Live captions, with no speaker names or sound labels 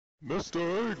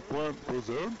Mr. Eggplant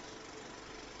presents...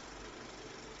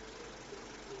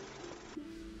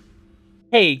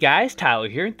 Hey guys, Tyler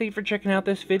here, and thank you for checking out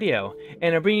this video.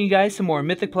 And I'm bringing you guys some more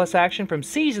Mythic Plus action from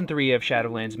Season 3 of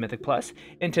Shadowlands Mythic Plus.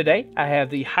 And today, I have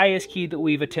the highest key that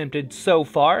we've attempted so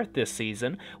far this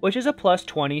season, which is a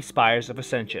 +20 Spires of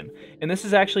Ascension. And this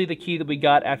is actually the key that we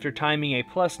got after timing a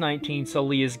 +19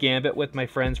 Solia's Gambit with my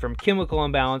friends from Chemical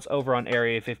Imbalance over on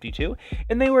Area 52,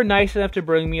 and they were nice enough to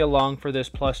bring me along for this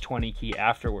 +20 key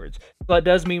afterwards. So that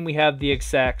does mean we have the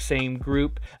exact same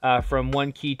group from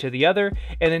one key to the other.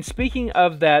 And then speaking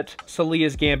of that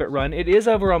Solia's Gambit run, it is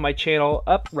over on my channel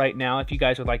up right now if you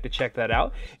guys would like to check that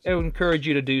out. I would encourage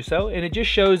you to do so, and it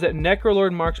just shows that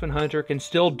Necrolord Marksman Hunter can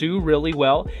still do really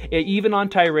well, even on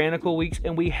Tyrannical weeks,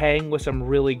 and we hang with some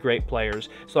really great players.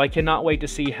 So I cannot wait to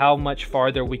see how much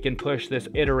farther we can push this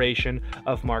iteration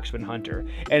of Marksman Hunter.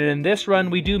 And in this run,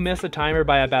 we do miss the timer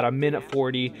by about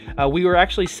 1:40. We were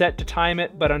actually set to time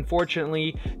it, but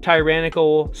unfortunately,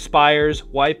 Tyrannical, Spires,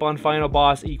 wipe on final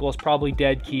boss equals probably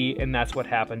dead key, and that's what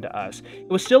happened to us. It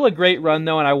was still a great run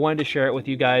though, and I wanted to share it with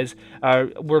you guys.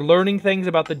 We're learning things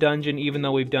about the dungeon even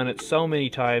though we've done it so many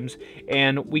times,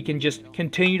 and we can just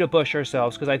continue to push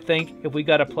ourselves, because I think if we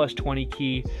got a +20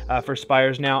 key for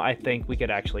Spires now, I think we could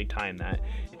actually time that.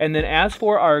 And then as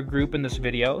for our group in this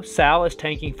video, Sal is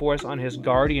tanking for us on his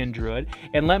Guardian Druid,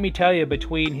 and let me tell you,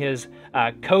 between his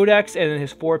Codex and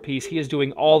his 4-piece, he is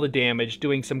doing all the damage,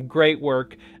 doing some great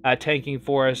work tanking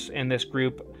for us in this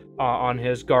group on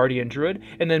his Guardian Druid.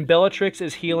 And then Bellatrix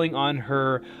is healing on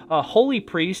her Holy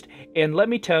Priest, and let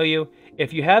me tell you,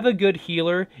 if you have a good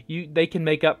healer, they can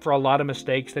make up for a lot of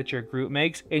mistakes that your group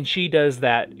makes, and she does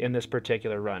that in this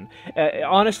particular run.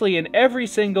 Honestly, in every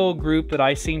single group that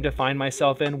I seem to find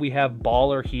myself in, we have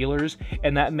baller healers,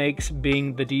 and that makes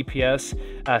being the DPS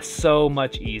so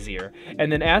much easier.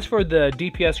 And then as for the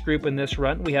DPS group in this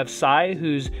run, we have Sai,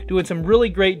 who's doing some really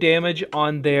great damage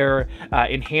on their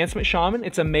Enhancement Shaman.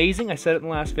 It's amazing, I said it in the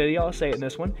last video, I'll say it in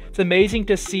this one. It's amazing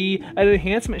to see an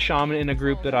Enhancement Shaman in a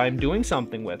group that I'm doing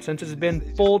something with, since it's been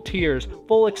full tiers,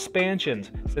 full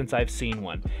expansions since I've seen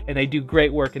one, and they do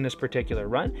great work in this particular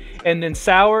run. And then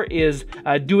Sour is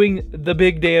doing the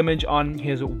big damage on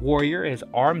his warrior, his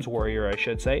arms warrior I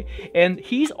should say, and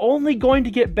he's only going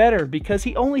to get better because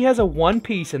he only has a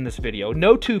 1-piece in this video,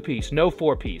 no 2-piece, no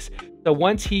 4-piece. So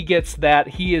once he gets that,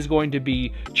 he is going to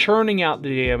be churning out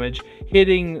the damage,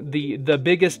 hitting the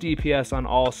biggest DPS on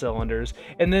all cylinders.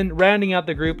 And then rounding out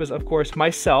the group is, of course,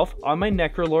 myself on my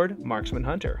Necrolord Marksman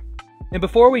Hunter. And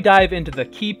before we dive into the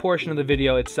key portion of the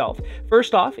video itself,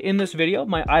 first off, in this video,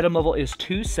 my item level is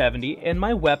 270 and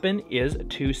my weapon is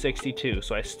 262.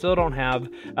 So I still don't have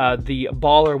the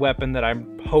baller weapon that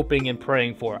I'm hoping and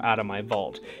praying for out of my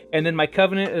vault. And then my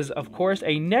covenant is, of course,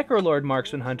 a Necrolord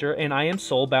Marksman Hunter, and I am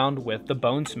soulbound with the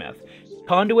Bonesmith.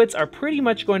 Conduits are pretty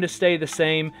much going to stay the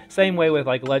same way with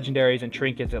like legendaries and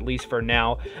trinkets, at least for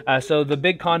now. So the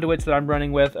big conduits that I'm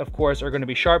running with, of course, are going to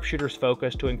be Sharpshooters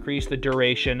focused to increase the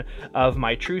duration of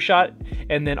my true shot,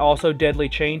 and then also Deadly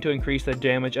Chain to increase the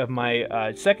damage of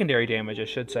my secondary damage, I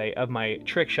should say, of my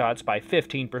trick shots by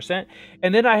 15%.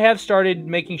 And then I have started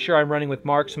making sure I'm running with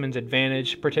Marksman's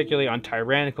Advantage, particularly on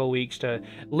Tyrannical weeks, to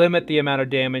limit the amount of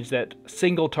damage that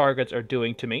single targets are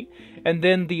doing to me. And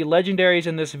then the legendaries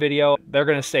in this video, they're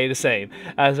going to stay the same.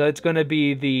 So it's going to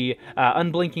be the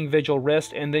Unblinking Vigil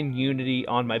wrist and then Unity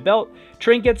on my belt.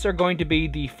 Trinkets are going to be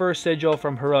the first sigil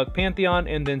from Heroic Pantheon,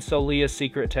 and then Solia's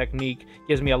Secret Technique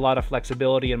gives me a lot of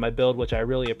flexibility in my build, which I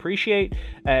really appreciate,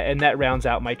 and that rounds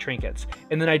out my trinkets.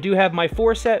 And then I do have my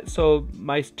 4 set, so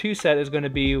my 2 set is going to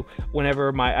be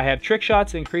whenever I have trick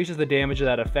shots, it increases the damage of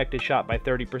that affected shot by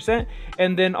 30%,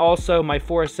 and then also my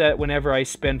 4 set, whenever I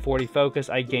spend 40 focus,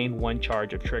 I gain 1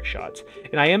 charge of trick shots.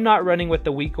 And I am not running with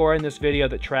the WeakAuras in this video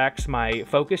that tracks my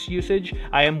focus usage.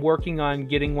 I am working on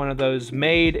getting one of those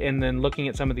made, and then looking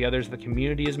at some of the others the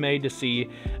community has made to see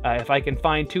if I can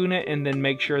fine-tune it and then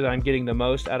make sure that I'm getting the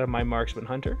most out of my Marksman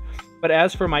Hunter. But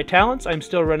as for my talents, I'm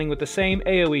still running with the same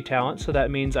AOE talents, so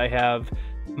that means I have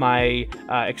my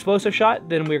explosive shot,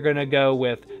 then we're going to go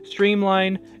with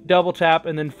streamline, double tap,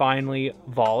 and then finally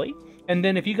volley. And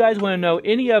then if you guys want to know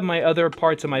any of my other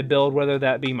parts of my build, whether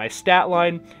that be my stat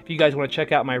line, if you guys want to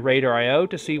check out my Raider IO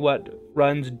to see what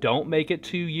runs don't make it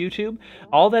to YouTube.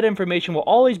 All that information will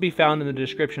always be found in the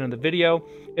description of the video,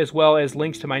 as well as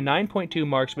links to my 9.2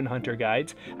 Marksman Hunter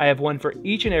guides. I have one for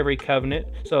each and every covenant,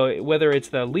 so whether it's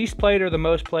the least played or the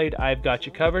most played, I've got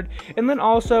you covered. And then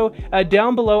also,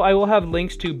 down below, I will have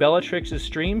links to Bellatrix's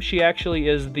stream. She actually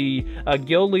is the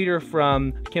guild leader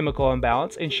from Chemical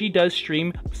Imbalance, and she does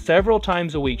stream several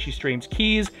times a week. She streams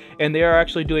keys, and they are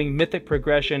actually doing mythic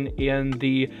progression in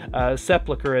the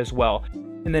Sepulchre as well.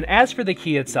 And then as for the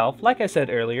key itself, like I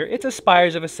said earlier, it's a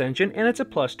Spires of Ascension, and it's a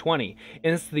 +20.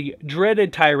 And it's the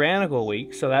dreaded Tyrannical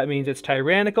week, so that means it's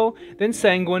Tyrannical, then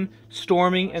Sanguine,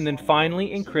 Storming, and then finally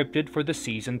Encrypted for the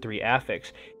Season 3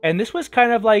 Affix. And this was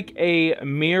kind of like a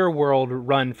mirror world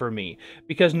run for me,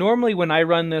 because normally when I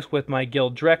run this with my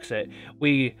guild Drexit,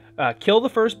 we kill the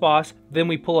first boss, then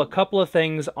we pull a couple of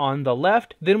things on the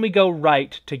left, then we go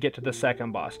right to get to the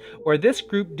second boss. Where this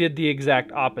group did the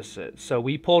exact opposite. So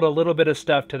we pulled a little bit of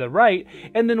stuff to the right,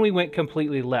 and then we went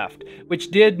completely left, which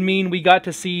did mean we got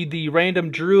to see the random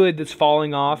druid that's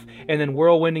falling off and then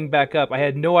whirlwinding back up. I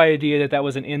had no idea that that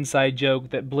was an inside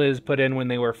joke that Blizz put in when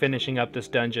they were finishing up this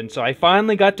dungeon. So I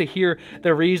finally got to hear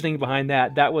the reasoning behind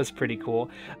that. That was pretty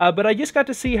cool. But I just got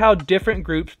to see how different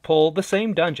groups pull the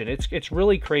same dungeon. It's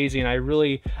really crazy, and I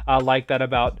really like that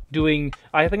about doing,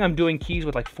 I think I'm doing keys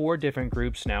with like 4 different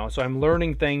groups now, so I'm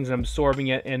learning things, I'm absorbing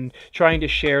it, and trying to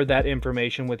share that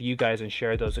information with you guys and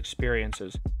share those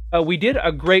experiences. We did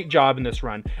a great job in this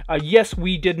run. Yes,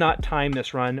 we did not time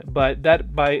this run, but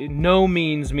that by no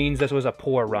means this was a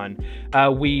poor run.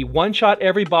 We one-shot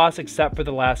every boss except for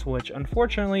the last one, which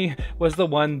unfortunately was the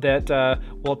one that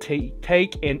will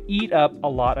take and eat up a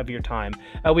lot of your time.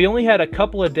 We only had a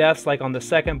couple of deaths, like on the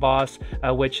second boss,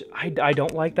 which I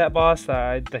don't like that boss.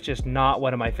 That's just not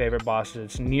one of my favorite bosses.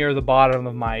 It's near the bottom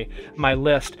of my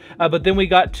list. But then we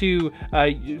got to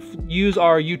use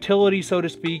our utility, so to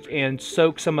speak, and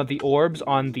soak some of the orbs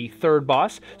on the third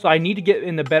boss. So I need to get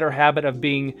in the better habit of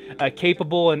being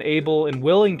capable and able and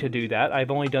willing to do that.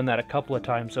 I've only done that a couple of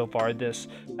times so far this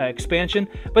expansion.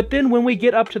 But then when we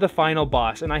get up to the final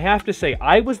boss, and I have to say,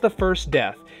 I was the first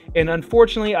death, and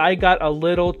unfortunately I got a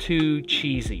little too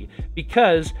cheesy,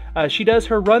 because she does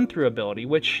her run-through ability,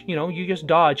 which, you know, you just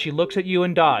dodge. She looks at you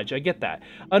and dodge. I get that.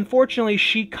 Unfortunately,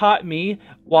 she caught me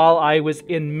while I was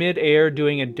in mid-air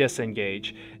doing a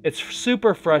disengage. It's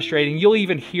super frustrating. You'll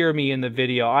even hear me in the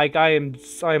video. I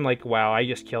am like, wow, I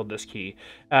just killed this key.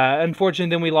 Unfortunately,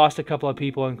 then we lost a couple of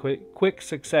people in quick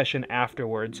succession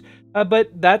afterwards.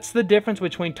 But that's the difference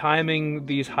between timing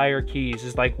these higher keys.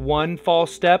 Is like one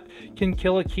false step can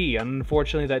kill a key. And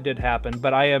unfortunately, that did happen.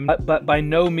 But by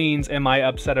no means am I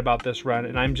upset about this run,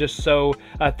 and I'm just so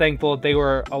thankful that they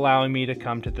were allowing me to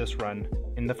come to this run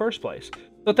in the first place.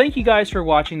 So thank you guys for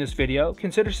watching this video.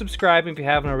 Consider subscribing if you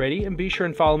haven't already, and be sure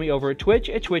and follow me over at Twitch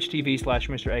at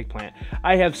twitch.tv/MrEggplant.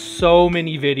 I have so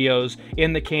many videos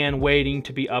in the can waiting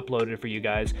to be uploaded for you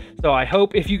guys. So I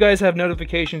hope if you guys have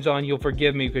notifications on, you'll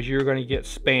forgive me, because you're going to get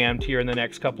spammed here in the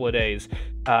next couple of days.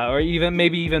 Or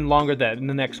maybe even longer than in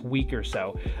the next week or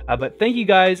so. But thank you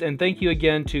guys, and thank you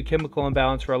again to Chemical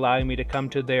Imbalance for allowing me to come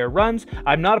to their runs.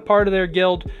 I'm not a part of their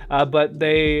guild, but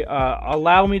they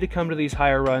allow me to come to these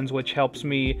higher runs, which helps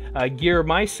me gear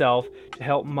myself to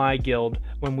help my guild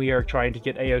when we are trying to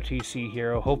get AOTC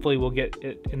Hero. Hopefully we'll get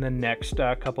it in the next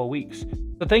couple weeks.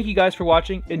 So thank you guys for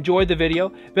watching. Enjoy the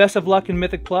video. Best of luck in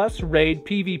Mythic Plus, Raid,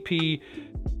 PvP,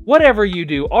 whatever you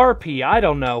do, RP, I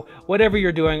don't know. Whatever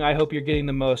you're doing, I hope you're getting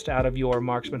the most out of your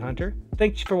Marksman Hunter.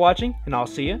 Thanks for watching, and I'll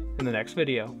see you in the next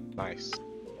video. Nice.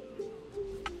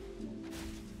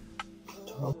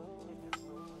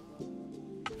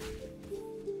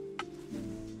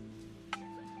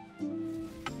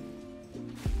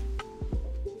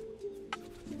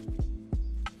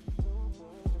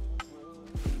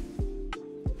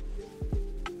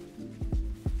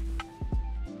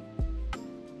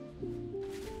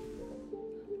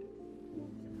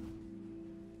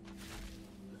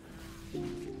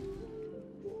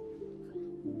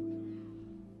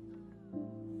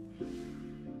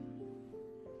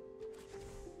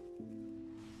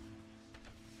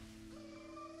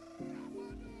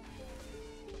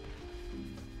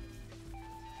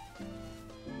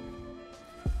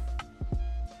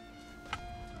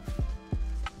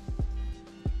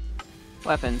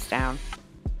 Weapons down.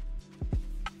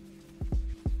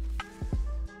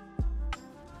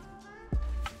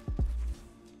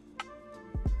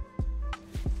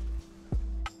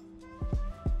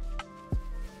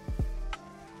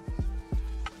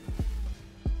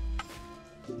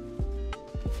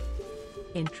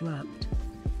 Interrupt.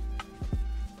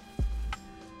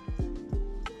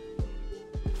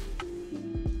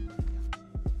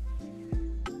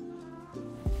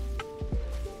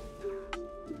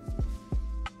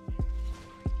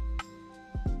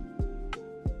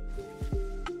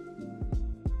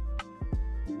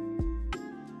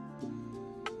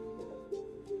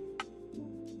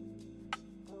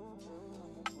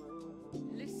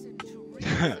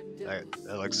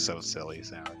 That looks so silly,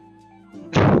 Sour.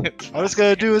 I was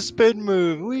gonna do a spin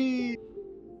move. Wee.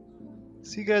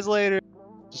 See you guys later.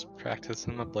 Just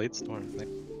practicing the Blade Storm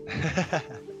thing.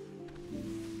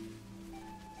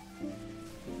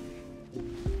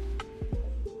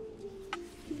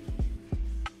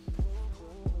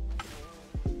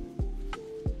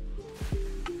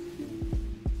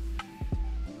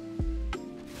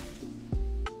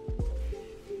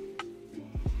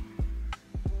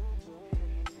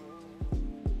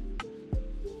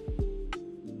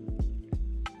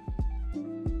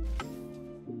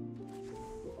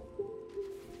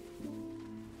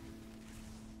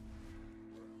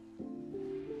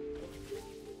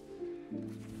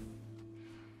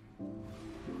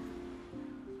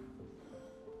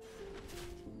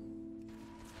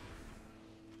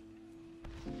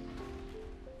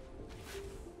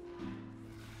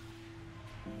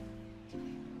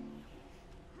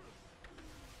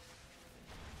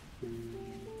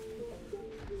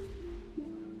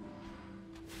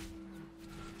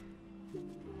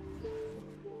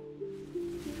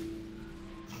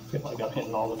 I feel like I'm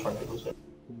hitting all the tornadoes here.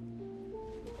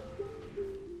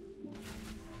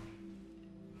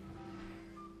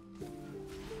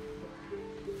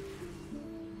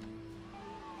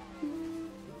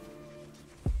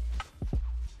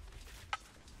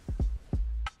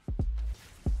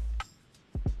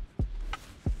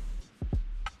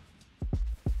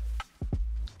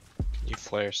 Can you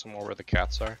flare somewhere where the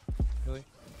cats are? Really?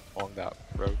 Along that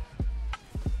road?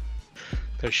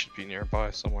 They should be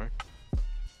nearby somewhere.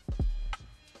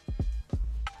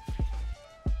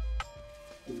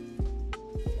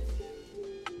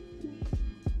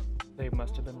 They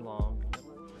must have been long.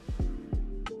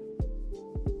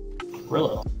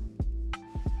 Really?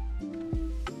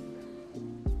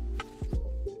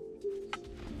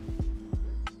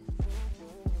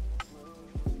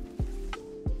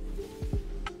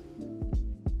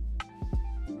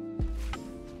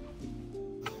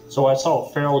 So I saw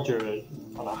a Feral Druid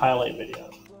on a highlight video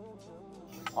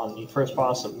on the first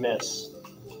boss of Miss,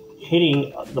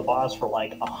 hitting the boss for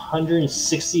like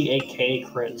 168k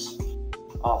crits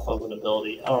off of an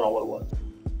ability. I don't know what it was.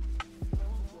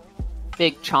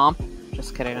 Big chomp.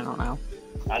 Just kidding, I don't know.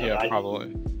 I don't Yeah, know.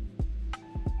 probably.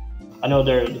 I know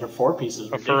they're 4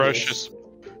 pieces. A ferocious.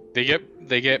 They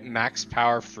get max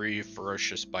power free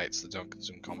ferocious bites that don't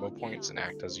consume combo points and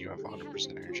act as you have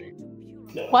 100% energy.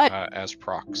 Yeah. What? As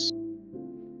procs.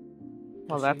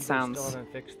 Well, See, that they sounds... Still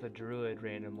haven't fixed the druid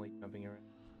randomly jumping around.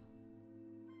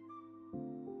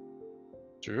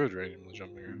 Druid randomly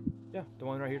jumping around. Yeah, the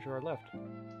one right here to our left.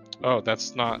 Oh,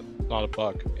 that's not a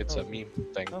bug. It's Oh. a meme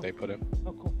thing Oh. they put in.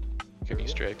 Oh, cool. Like an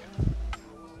Easter egg.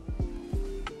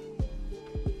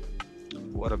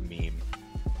 What a meme.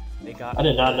 They got. I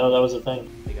did not know that was a thing.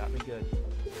 They got me good.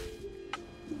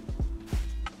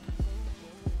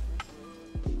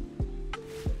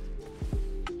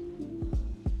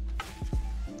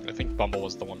 I think Bumble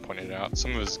was the one pointed out.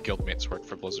 Some of his guildmates work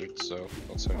for Blizzard, so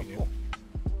that's how he knew.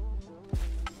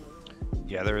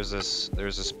 Yeah, there's this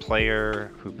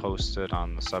player who posted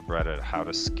on the subreddit how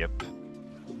to skip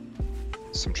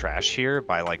some trash here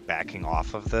by like backing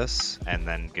off of this and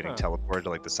then getting teleported to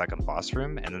like the second boss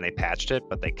room, and then they patched it,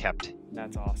 but they kept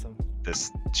That's awesome.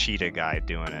 this cheetah guy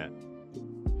doing it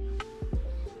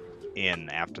in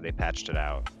after they patched it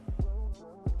out.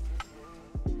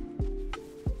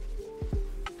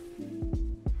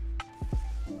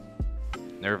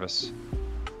 Nervous.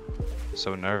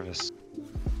 So nervous.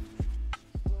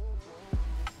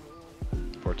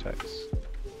 Vortex.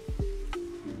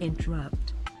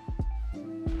 Interrupt.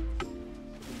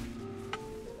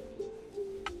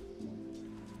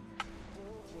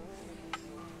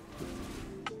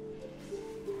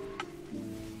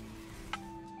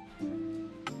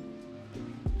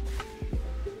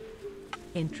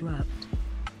 Interrupt.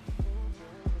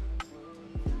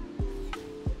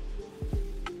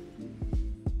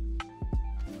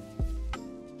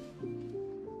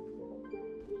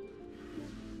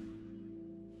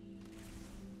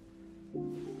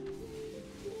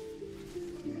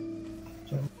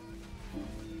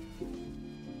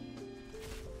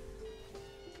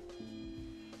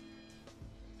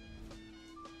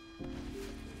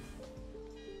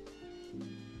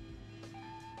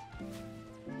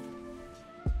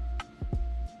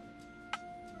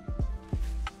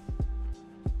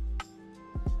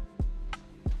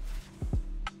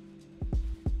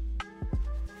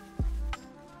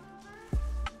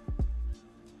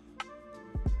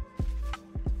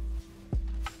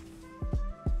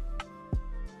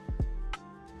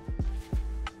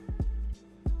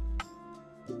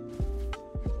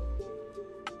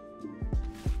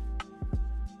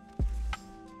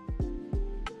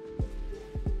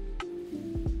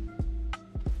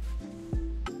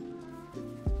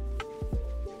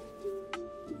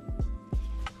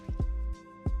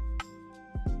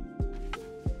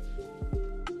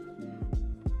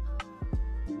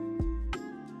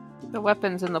 The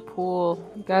weapon's in the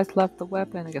pool. You guys left the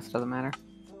weapon. I guess it doesn't matter.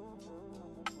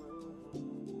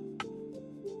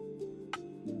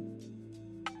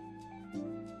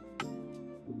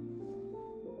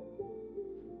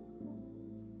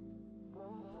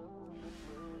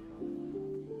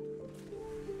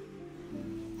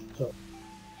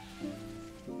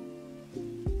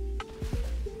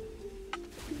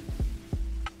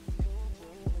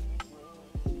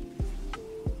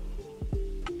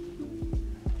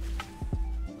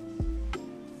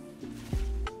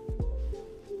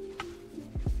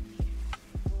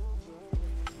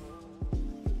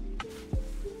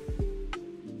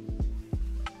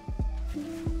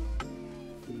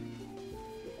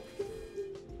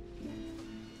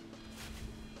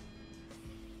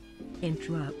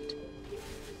 Interrupt.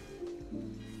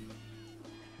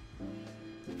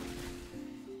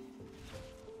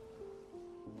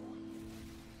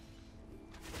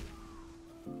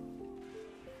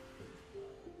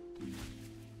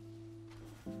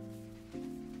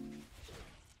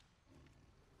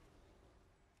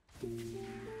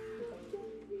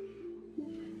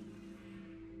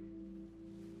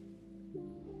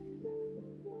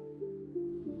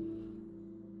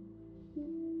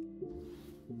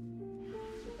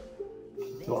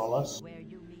 You want less?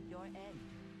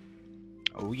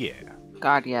 Oh yeah.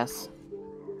 God, yes.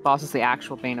 Boss is the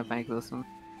actual bane of my existence.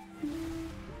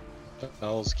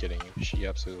 Elle's kidding you. She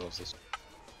absolutely loves this.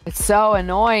 It's so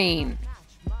annoying.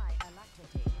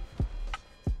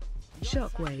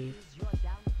 Shockwave.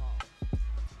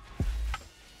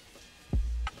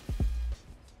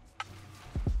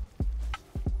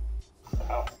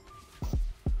 Ow.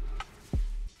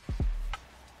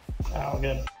 Ow,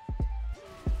 good.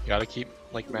 You gotta keep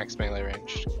like max melee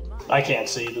ranged. I can't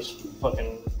see this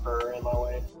fucking her in my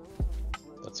way.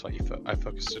 That's why I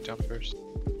focused it down first.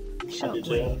 I do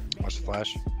too. Watch the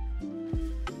flash.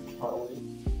 Oh, wait.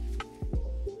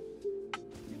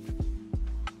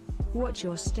 Watch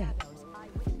your step.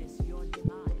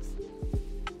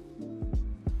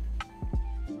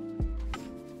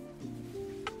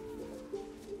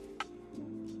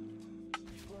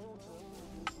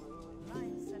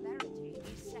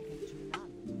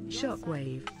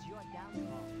 Shockwave.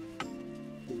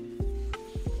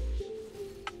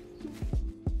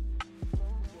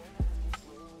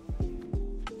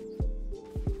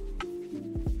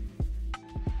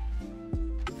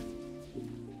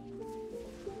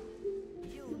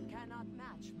 You cannot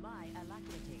match my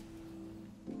alacrity.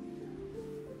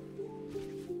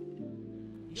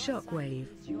 Shockwave.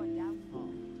 Your downfall.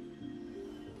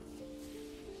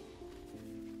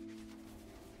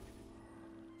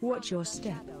 Watch your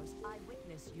step. Shadows, I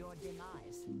witness your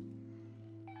demise.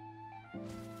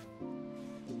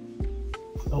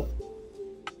 Oh.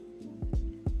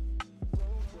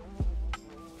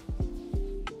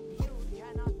 You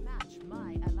cannot match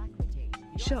my alacrity.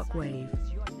 Shockwave.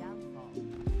 Your downfall.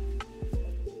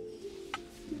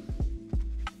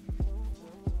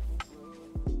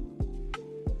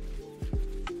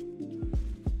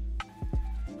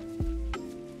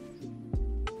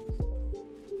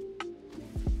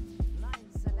 My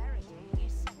celerity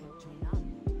is second to none.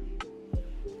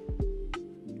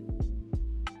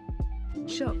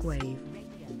 Shockwave.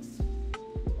 Radiance.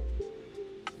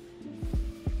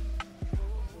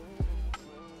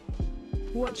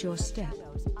 Watch your step.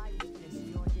 Shadows, I witness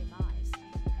your demise.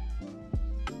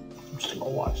 I'm just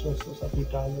gonna watch this as I keep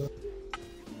diving.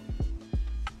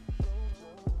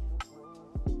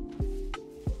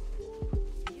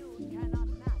 You cannot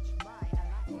match my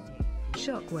alacrity.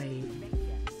 Shockwave.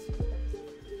 Radiance.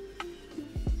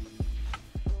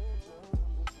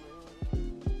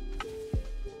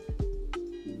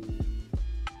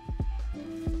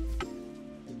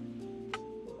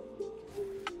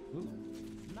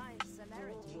 My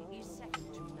celerity is second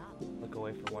to none. Look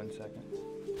away for 1 second.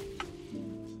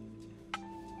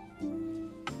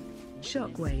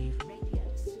 Shockwave.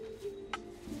 Radiance.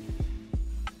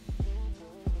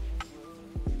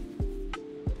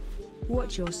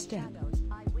 Watch your step. Shadows,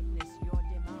 I witness your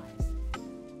demise.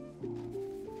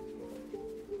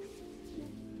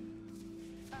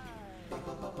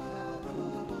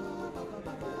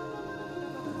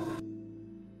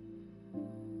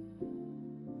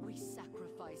 We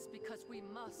sacrifice because we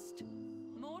must.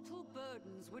 Mortal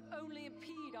burdens would only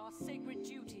impede our sacred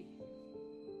duty.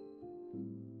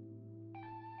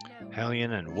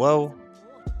 Hellion and Woe.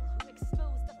 Who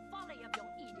expose the folly of your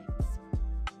edicts.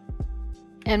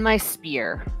 And my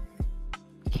spear.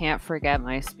 Can't forget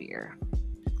my spear.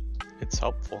 It's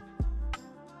helpful.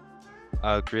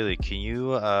 Greeley, can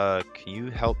you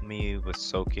help me with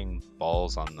soaking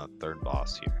balls on the third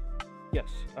boss here? Yes.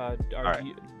 Alright.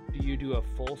 Do you do a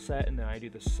full set and then I do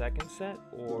the second set,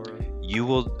 or? You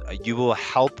will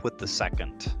help with the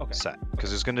second Okay. set because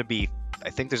there's going to be, I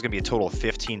think there's going to be a total of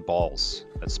 15 balls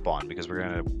that spawn because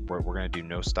we're gonna do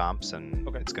no stomps and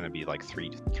Okay. it's going to be like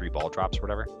three ball drops or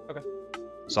whatever. Okay.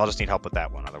 So I'll just need help with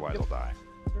that one, otherwise Yep. I'll die.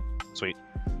 Sure. Sweet.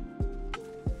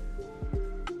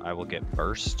 I will get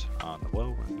burst on the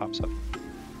blow when it pops up.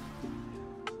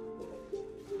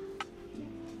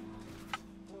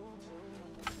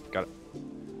 Got it.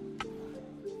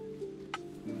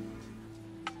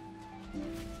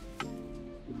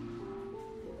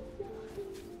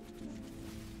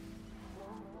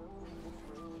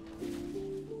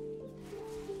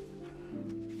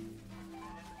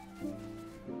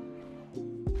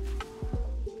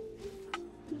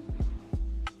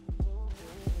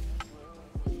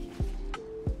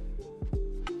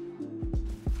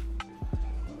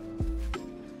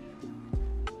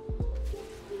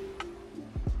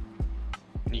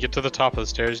 When you get to the top of the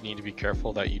stairs, you need to be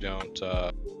careful that you don't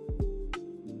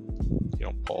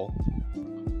pull.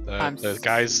 The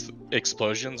guy's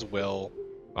explosions will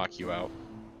knock you out.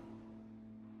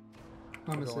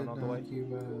 Going all the way.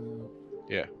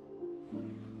 Yeah.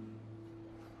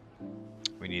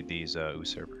 We need these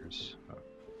usurpers. Oh.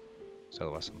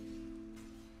 So awesome.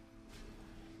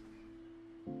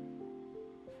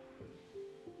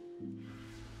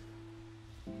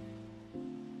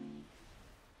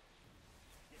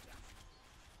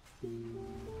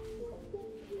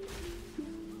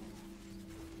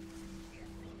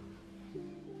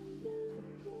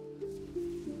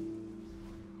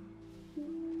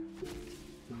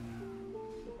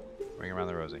 Bring around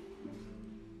the Rosie.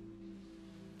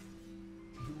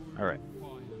 Alright.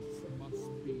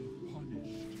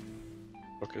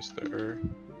 Focus there.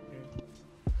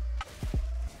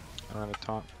 I don't have a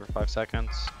taunt for 5 seconds.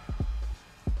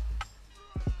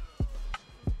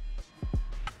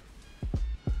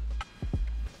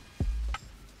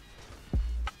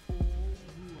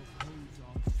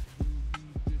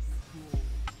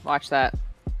 Watch that.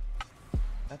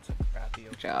 That's a crappy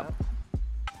Good job. open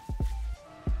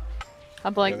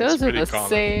I'm like, Yeah, that's those are pretty the common.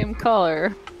 same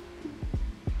color.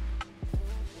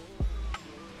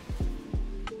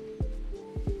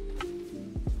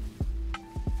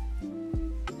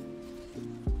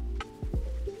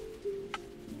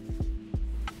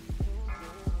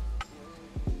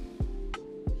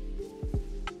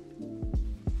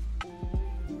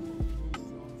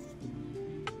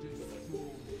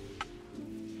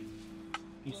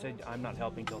 You said I'm not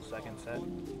helping till second set?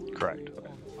 Correct.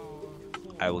 Okay.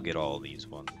 I will get all these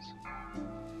ones.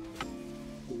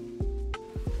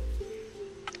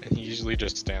 And he usually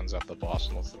just stands at the boss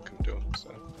and lets them come to him,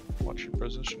 so watch your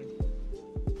positioning.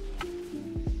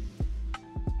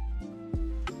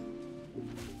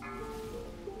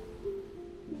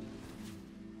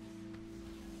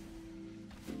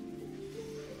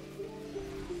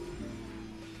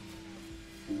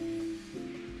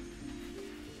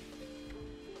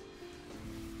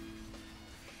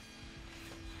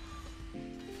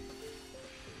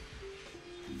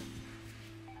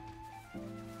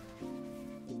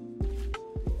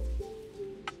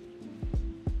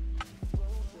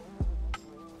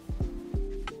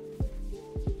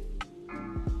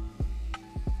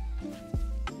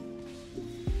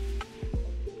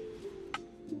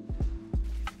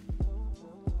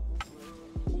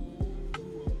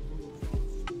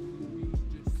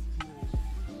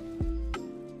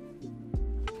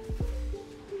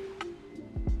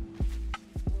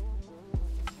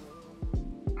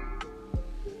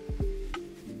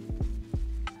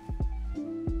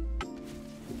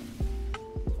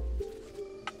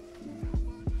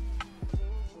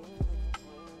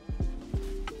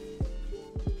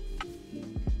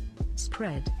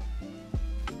 Spread.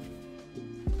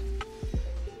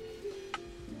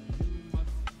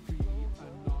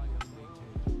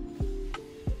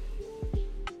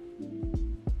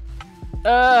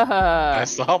 I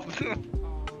saw.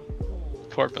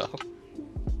 Poor Bell.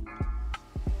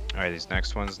 Alright, these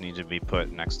next ones need to be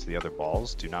put next to the other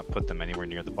balls. Do not put them anywhere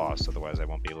near the boss, otherwise I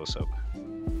won't be able to soak.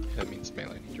 That means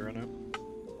melee need to run out.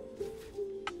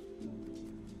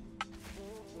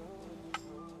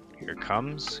 Here it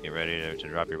comes. Get ready to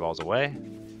drop your balls away.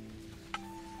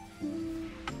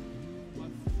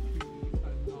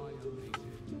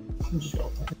 Just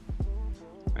go.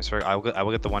 I swear, I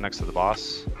will get the one next to the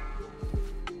boss.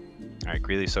 Alright,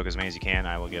 greedily soak as many as you can.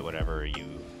 I will get whatever you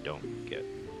don't get.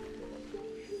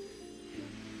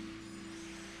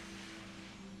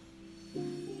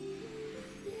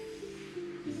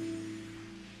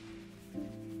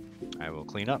 I will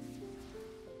clean up.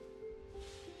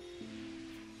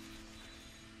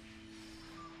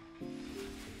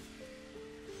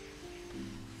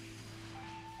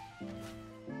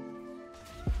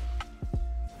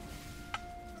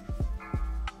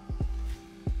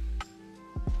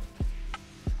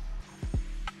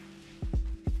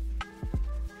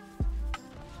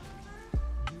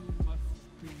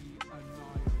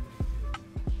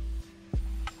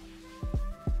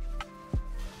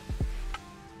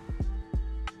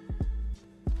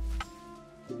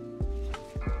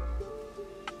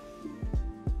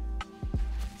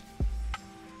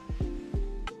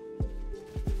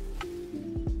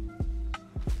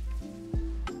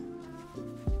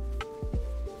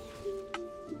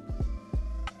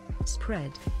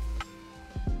 Spread.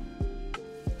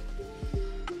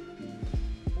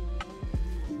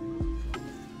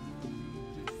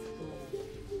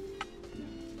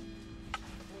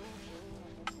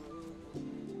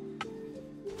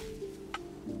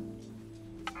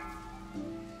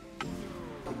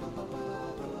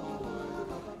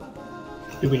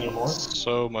 Do we need more?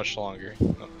 So much longer.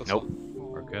 No, that's Nope. all.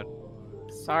 We're good.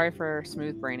 Sorry for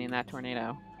smooth braining that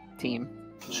tornado team.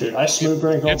 Shoot, I smooth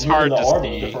brain It's hard the to orb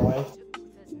see. a different way.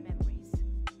 Uther's memories.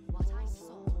 What I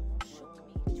saw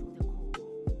shook me to the core.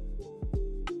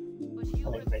 But you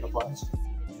I think Mega refuse Flies. to see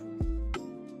the truth.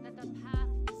 That the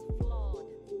path is flawed.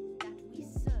 That we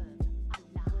serve a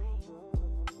lie.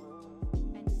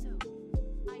 And so, I listened to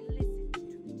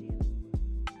the dealer's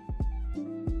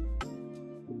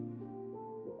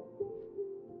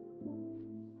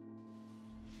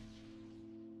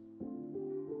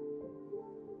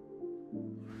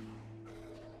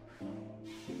word.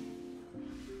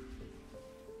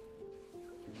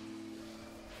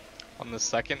 On the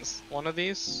second one of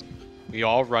these, we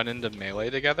all run into melee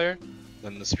together.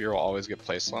 Then the spear will always get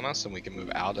placed on us, and we can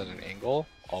move out at an angle,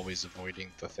 always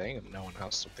avoiding the thing, and no one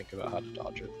has to think about how to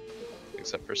dodge it,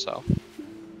 except for Sal.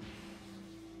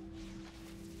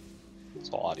 It's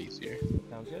a lot easier.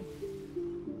 Sounds good.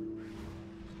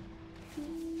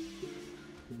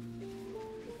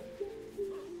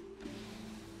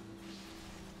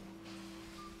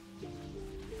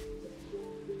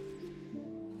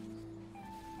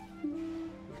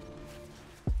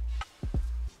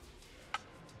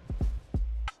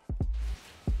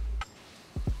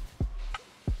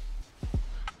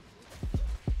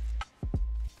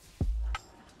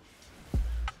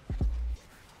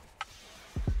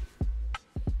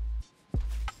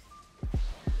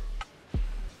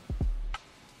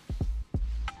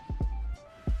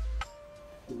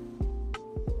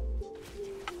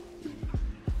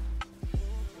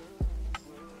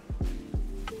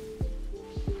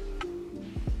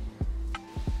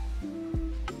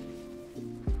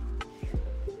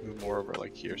 More over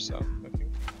like here, so I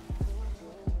think.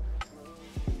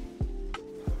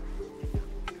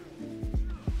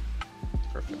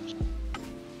 Perfect.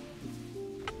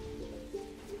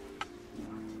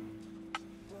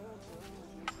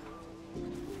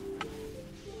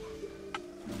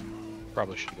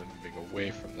 Probably should have been moving away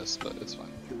from this, but it's fine.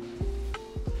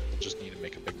 We'll just need to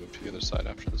make a big move to the other side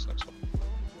after this next one.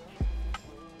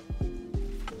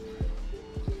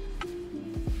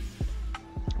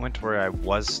 Went to where I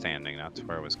was standing, not to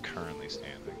where I was currently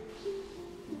standing.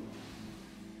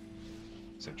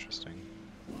 It's interesting.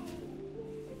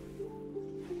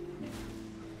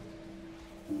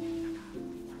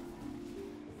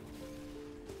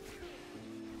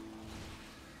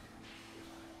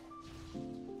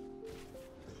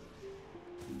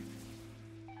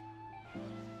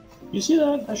 You see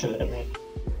that? That should have hit me.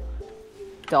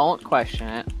 Don't question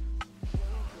it.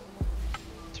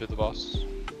 Through the boss.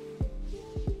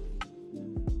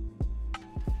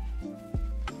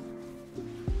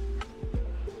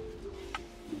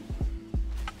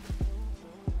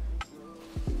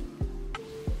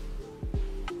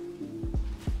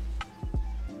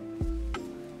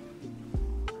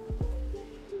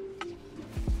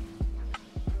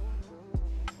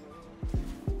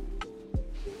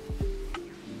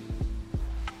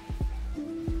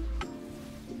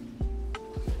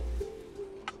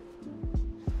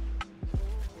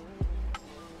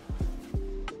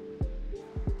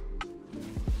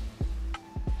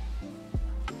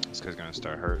 This guy's gonna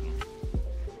start hurting.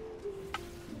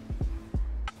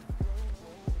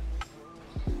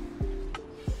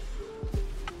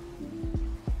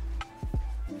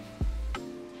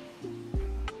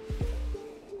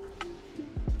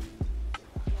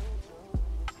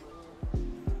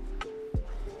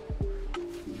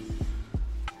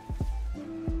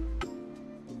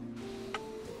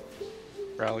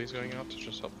 Rally's going out to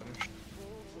just help finish.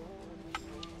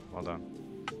 Well done.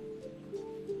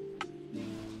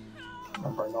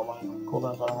 I'm burning all my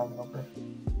cooldowns, so I don't have enough for.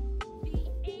 The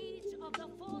age of the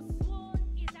Forsworn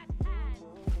is at hand.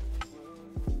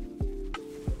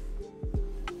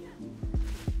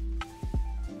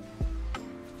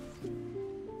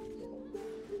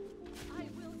 I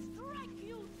will strike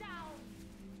you down.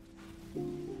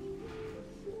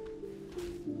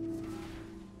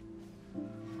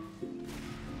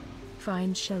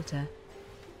 Find shelter.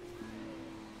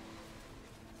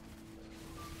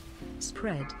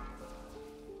 Spread.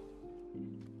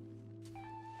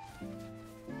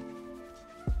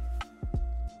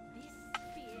 This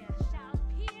spear shall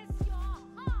pierce your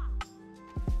heart.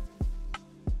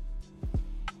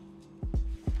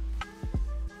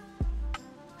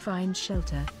 Find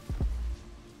shelter.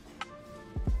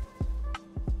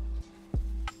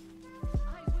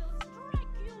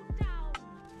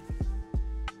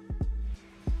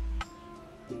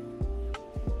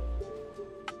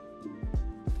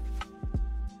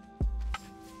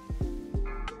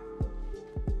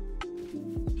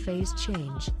 Phase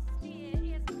change. Spear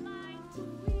is mine to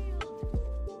wield.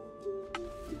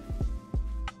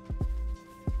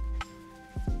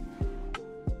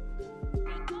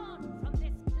 Be gone from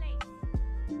this place.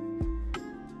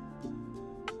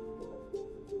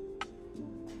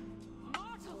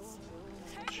 Mortals,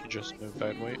 take Should up just my move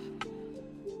that way.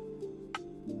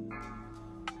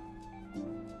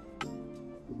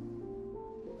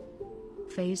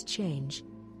 Phase change.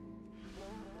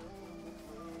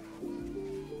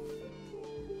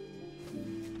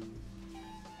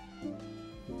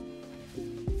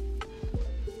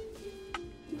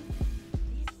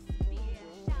 This spear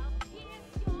shall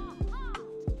pierce your heart.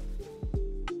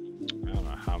 I don't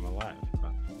know how I'm alive.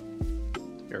 But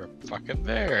You're a fucking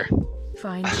bear.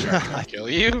 Find shelter. Kill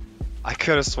you? I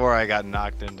could have swore I got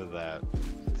knocked into that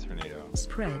tornado.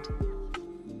 Spread.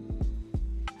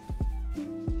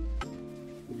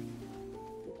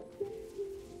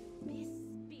 This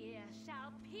spear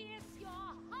shall pierce your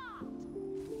heart.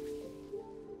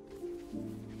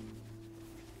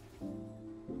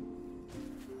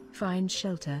 Find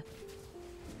shelter.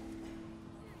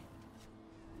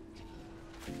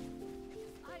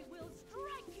 I will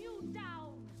strike you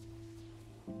down.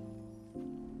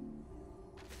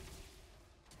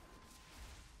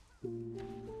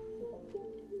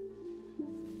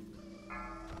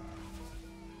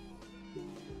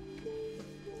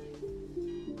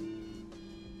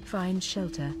 Find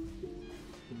shelter.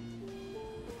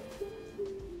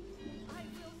 I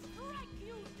will strike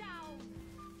you down.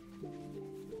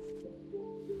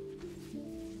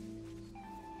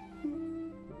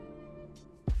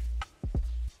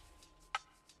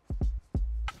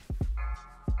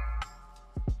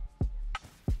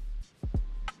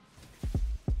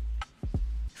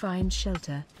 Find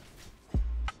shelter.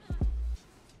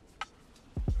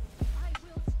 I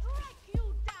will strike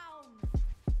you down.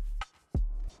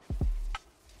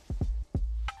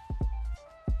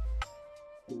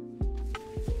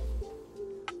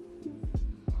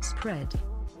 Spread.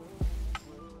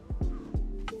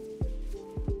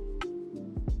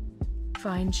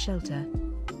 Find shelter.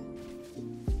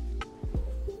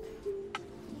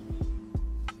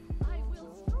 I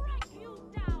will strike you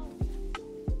down.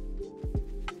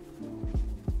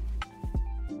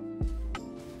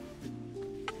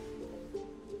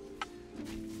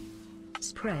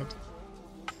 Spread.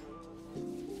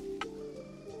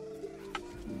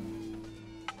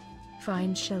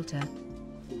 Find shelter.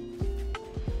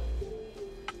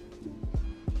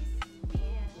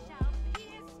 Spear shall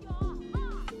pierce your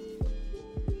heart.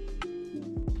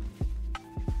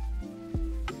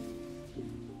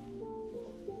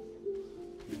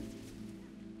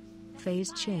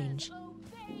 Phase change.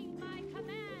 Obey my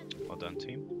command. Well done,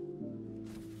 team.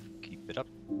 Keep it up.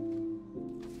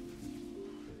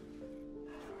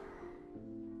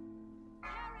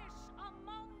 Perish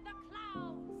among the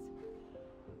clouds.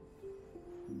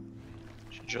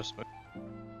 Should just move.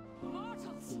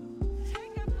 mortals,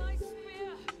 take up my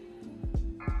spear.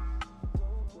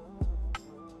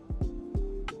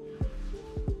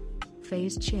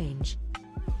 Phase change.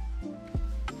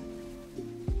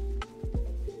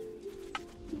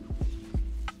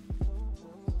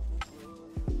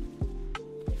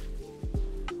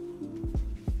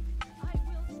 I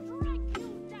will strike you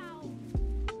down.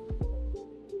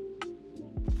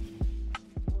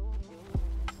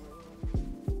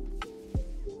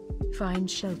 Find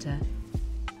shelter.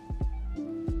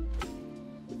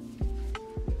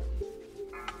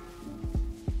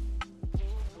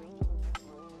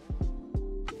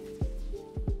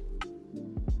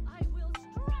 I will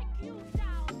strike you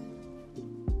down.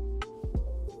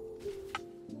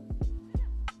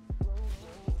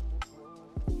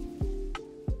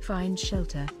 Find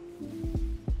shelter.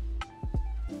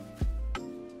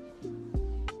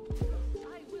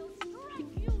 I will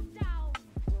strike you down.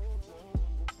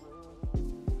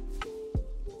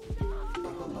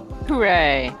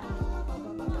 Hooray!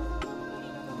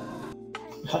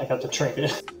 I got the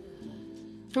trinket.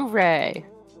 Hooray!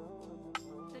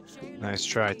 The jailers Nice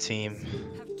try, team.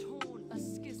 have torn a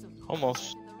schism.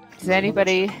 Almost. in the ranks Does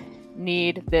anybody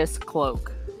need this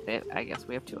cloak? I guess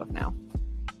we have two of now.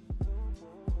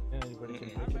 Anybody can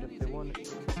take it if they want it.